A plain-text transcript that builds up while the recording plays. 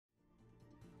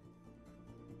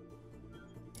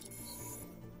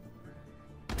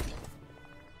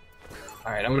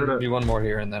Alright, I'm gonna do one more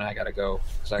here and then I gotta go.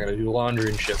 Because I gotta do laundry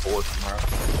and shit for work tomorrow.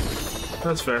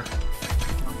 That's fair.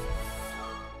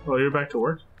 Oh, you're back to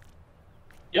work?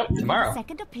 Yep, tomorrow.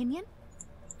 Second opinion?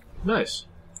 Nice.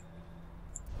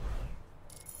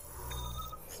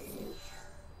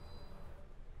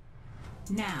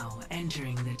 Now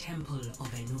entering the Temple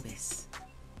of Anubis.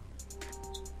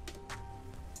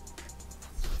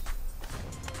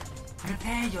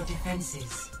 Prepare your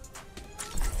defenses.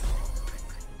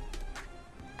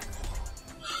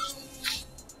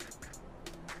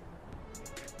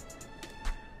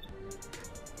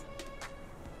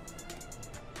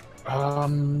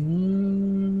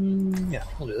 Yeah,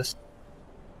 we'll do this.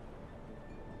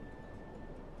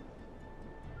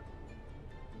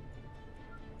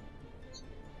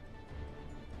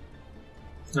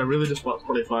 I really just want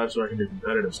 25 so I can do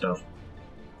competitive stuff.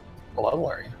 What level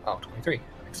are you? Oh, 23.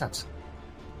 That makes sense.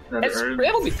 It'll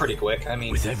It'll be pretty quick. I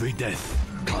mean, with every death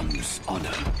comes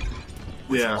honor.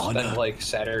 Yeah. spend like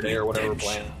Saturday or whatever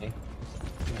playing.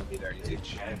 It'll be very easy.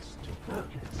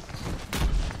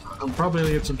 I'm probably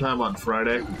gonna get some time on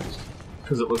Friday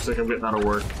because it looks like I'm getting out of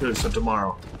work. So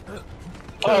tomorrow.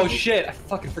 Oh shit! I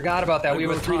fucking forgot about that. We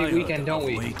have a 3-day weekend, don't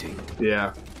we? Waiting.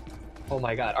 Yeah. Oh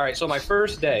my god. Alright, so my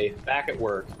first day back at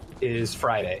work is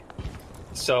Friday.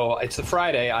 So it's the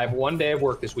Friday. I have 1 day of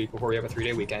work this week before we have a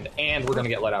 3-day weekend, and we're gonna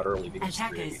get let out early because it's a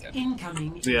 3-day Attackers weekend.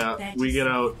 incoming. Yeah, we get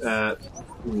out at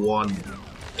 1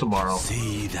 tomorrow.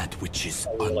 See that which is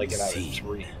I would like get out at unseen.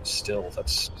 3 still.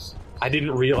 That's... I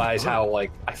didn't realize how, like,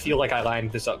 I feel like I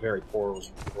lined this up very poorly.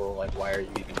 People were like, why are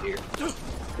you even here? The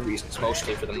reason's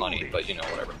mostly for the money, but you know,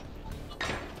 whatever.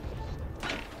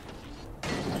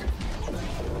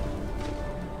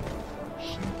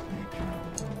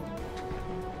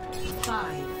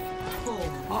 Five,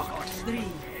 4, 3,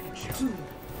 2,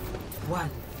 1.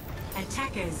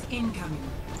 Attackers incoming.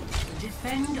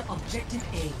 Defend objective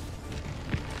A.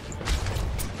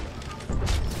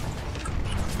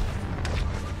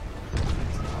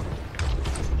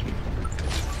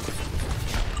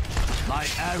 My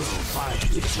arrow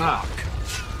finds its mark.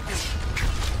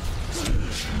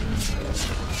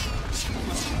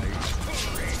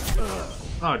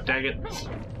 Oh, dang it.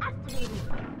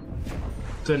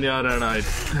 Zenyatta and I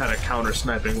had a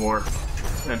counter-sniping war,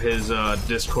 and his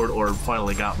Discord orb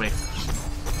finally got me.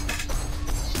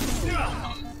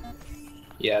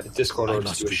 Yeah, the Discord I orders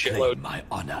must do a reclaim shitload. my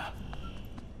honor.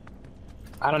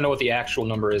 I don't know what the actual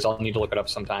number is. I'll need to look it up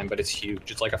sometime, but it's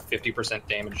huge. It's like a 50%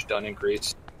 damage done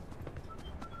increase.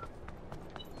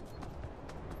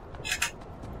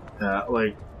 Yeah,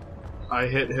 like, I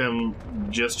hit him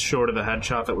just short of the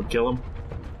headshot that would kill him.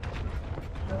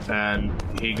 And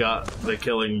he got the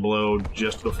killing blow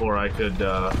just before I could,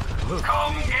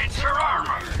 Come get your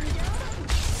armor!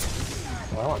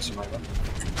 Well, I want some of them.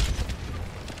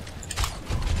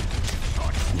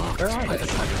 Where are they?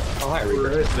 Oh, hi,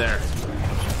 Reaper. right there.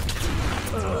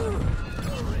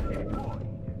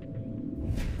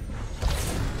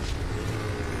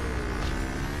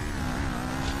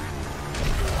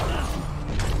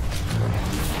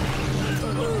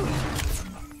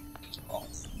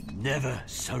 Never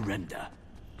surrender.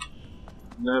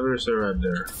 Never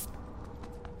surrender.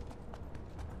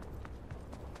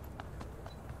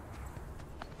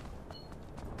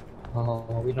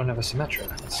 Oh, we don't have a Symmetra.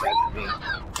 That's sad for me.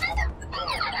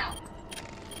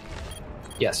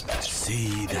 Yes, Bastard.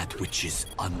 See that which is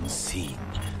unseen.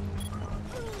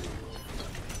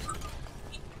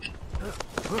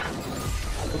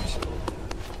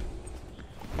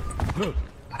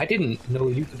 I didn't know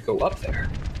you could go up there.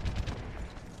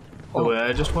 The way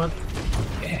I just went?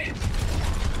 Yeah.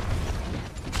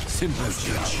 Simple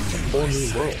judge. Whole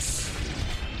new world.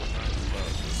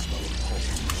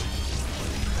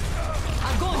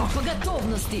 Огонь по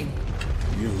готовности!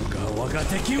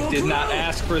 Did not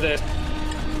ask for this.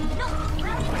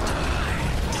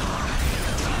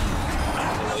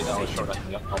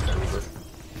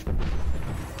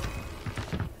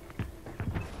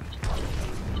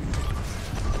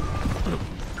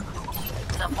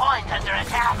 The point under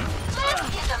attack.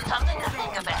 Give them something to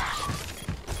think about.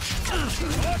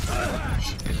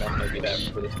 That may be that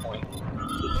for this point.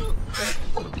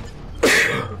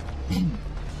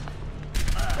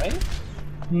 Right?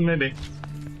 Maybe.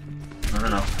 I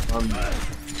don't know.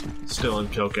 I'm still in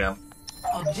kill cam.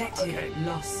 Objective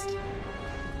lost.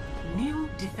 New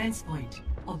defense point.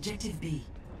 Objective B.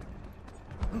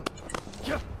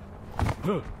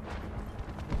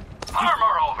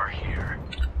 Armor over here.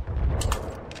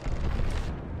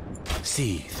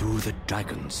 See through the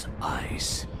dragon's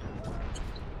eyes.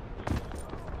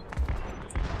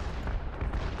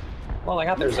 Well, I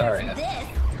got their Zarya.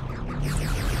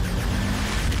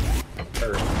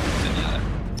 Or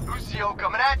Zenyatta. Lucio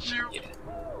coming at you. Yeah.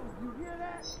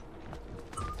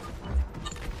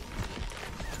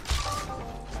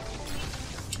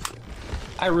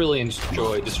 I really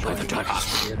enjoy destroying the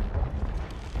cops here.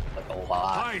 Like a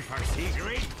lot. I foresee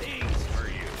great things for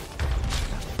you.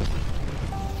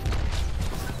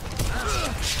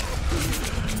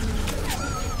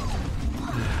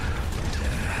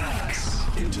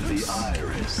 Into the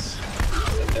iris. Is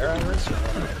that their iris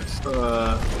or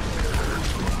our iris?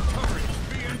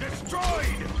 Being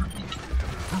destroyed.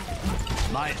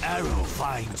 My arrow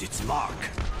finds its mark.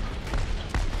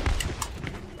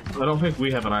 I don't think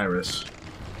we have an iris.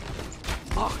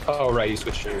 Oh, right, you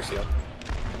switched yours, yeah.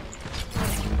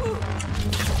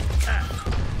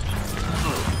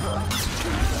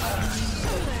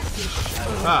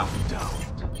 Ah!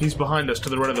 He's behind us to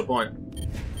the right of the point.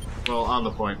 Well, on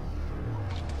the point.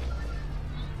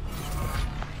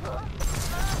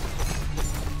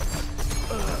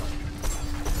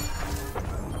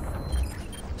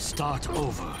 Start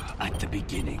over at the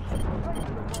beginning.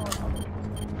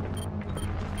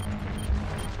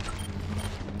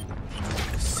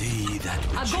 See that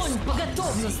which Огонь по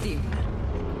готовности.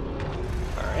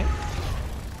 Alright.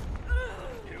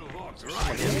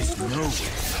 there is no way.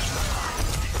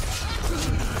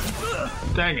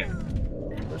 Dang it.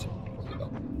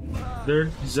 Their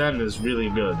Zen is really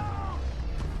good.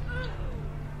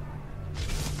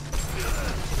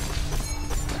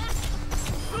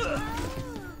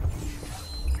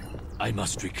 I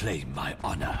must reclaim my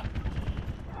honor.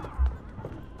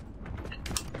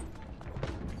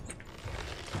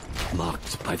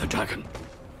 Marked by the dragon.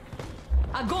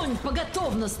 Огонь по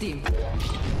готовности.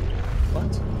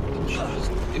 What? Did she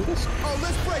just do this? Oh,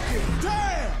 let's break it!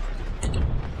 Damn!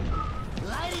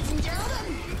 Ladies and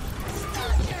gentlemen,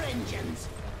 start your engines.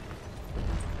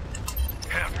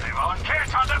 Everyone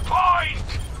get on the point!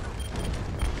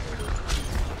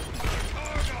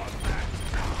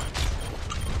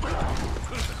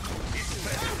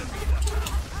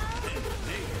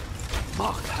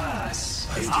 Mark us.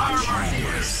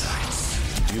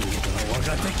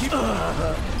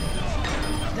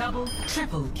 Double,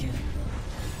 triple kill.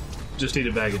 Just need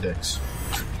a bag of dicks.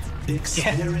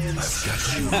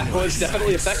 That was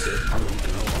definitely effective.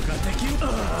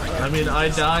 I mean, I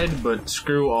died, but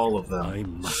screw all of them. I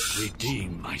must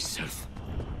redeem myself.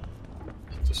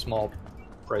 It's a small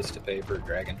price to pay for a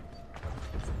dragon.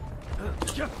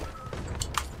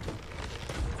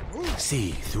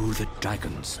 See through the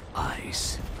dragon's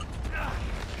eyes.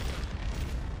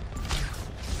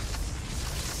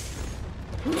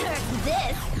 Nerf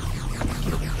this.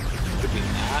 Could be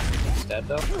that instead,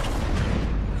 though.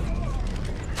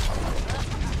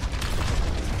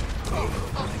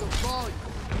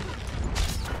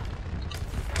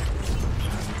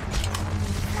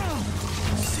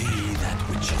 See that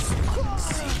which is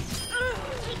unseen.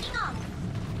 Taking off.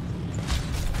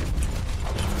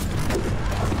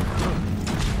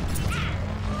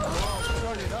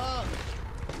 Turn it up.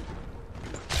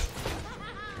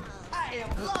 I am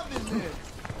loving this.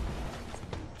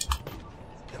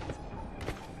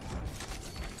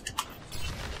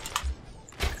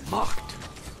 Marked.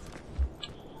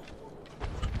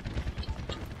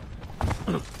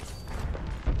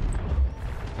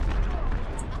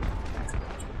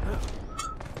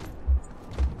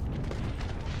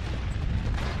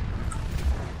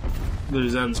 The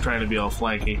Zen's trying to be all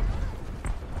flanky.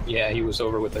 Yeah, he was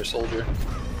over with their soldier.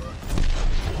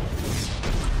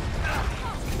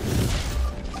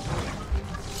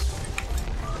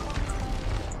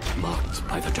 Marked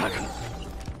by the dragon.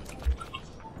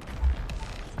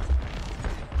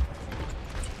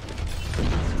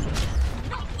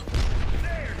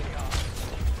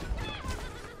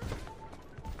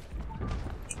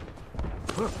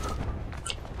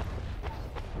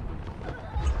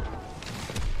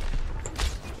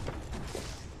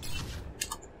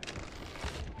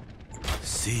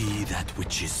 See that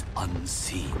which is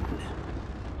unseen.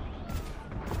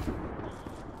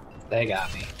 They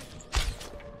got me.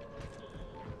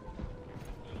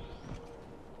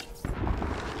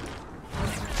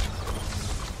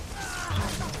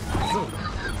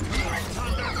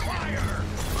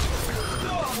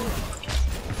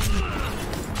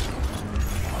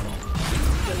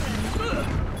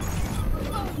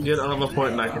 Get on the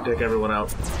point and I can take everyone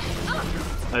out.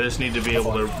 I just need to be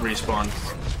able to respawn.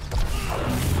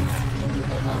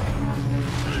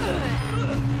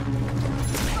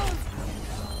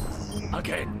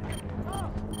 Again.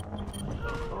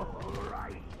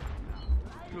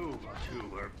 You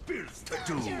two are bills to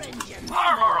do.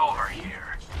 Armor over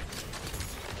here.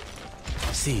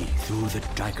 See through the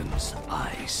dragon's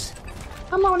eyes.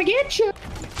 I'm gonna get you.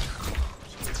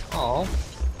 Oh.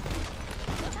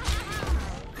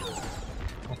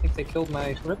 I think they killed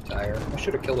my Riptire. I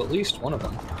should have killed at least one of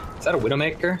them. Is that a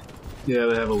Widowmaker? Yeah,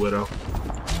 they have a widow.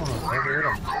 Oh, I heard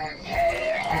him.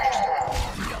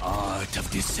 The art of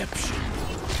deception.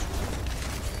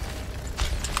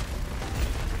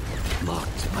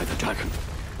 Locked by the dragon.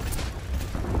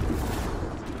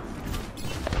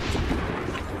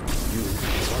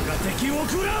 You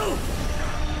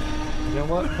know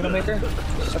what, Widowmaker?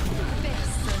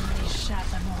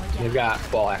 They've got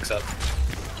ball axe up.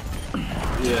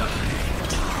 Yeah.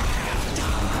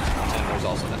 And there's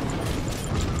also that.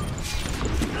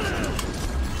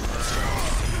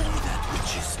 That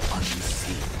which is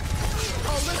unseen.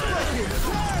 Oh, let's break it.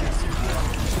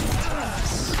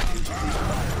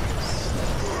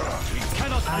 We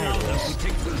cannot allow them to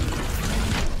take the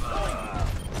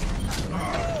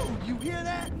You hear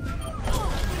that?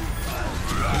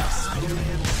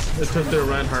 It took their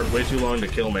Reinhardt way too long to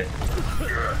kill me.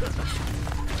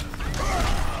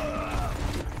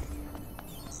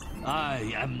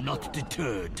 I am not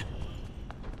deterred.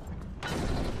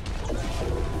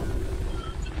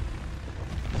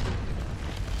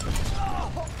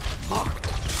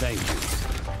 Thank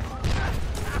you.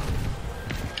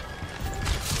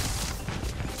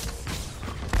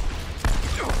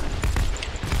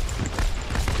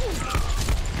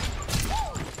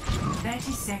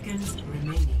 Seconds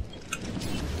remaining.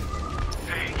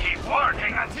 They keep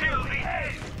working until the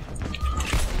end.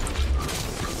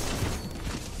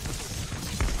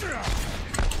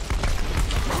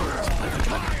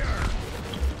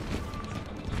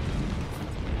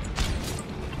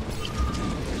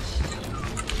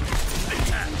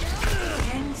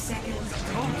 10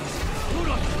 seconds.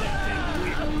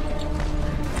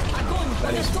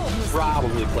 That is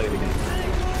probably played again.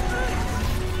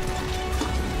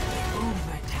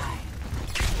 Overtime.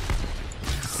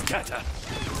 Scatter.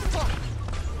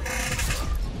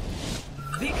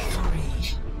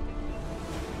 Victory.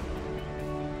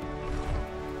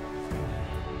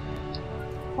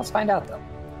 Let's find out, though.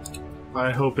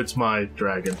 I hope it's my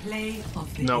dragon. Play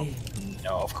of the No. game.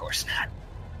 No, of course not.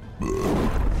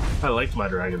 I liked my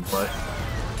dragon play.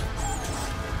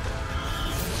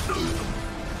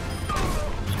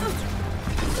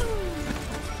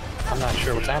 I'm not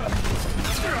sure what's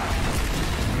happening.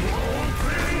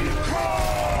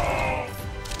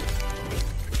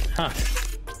 Huh.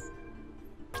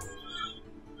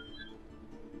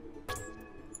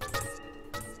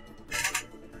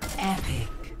 Epic.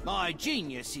 My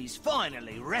genius is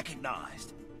finally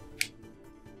recognized.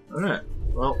 Alright,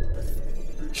 well,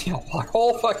 You know, our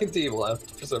whole fucking team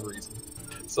left for some reason.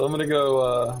 So I'm gonna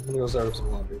go start up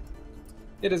some laundry.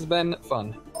 It has been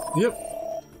fun. yep.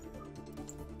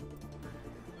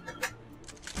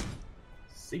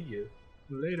 See you.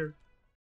 Later.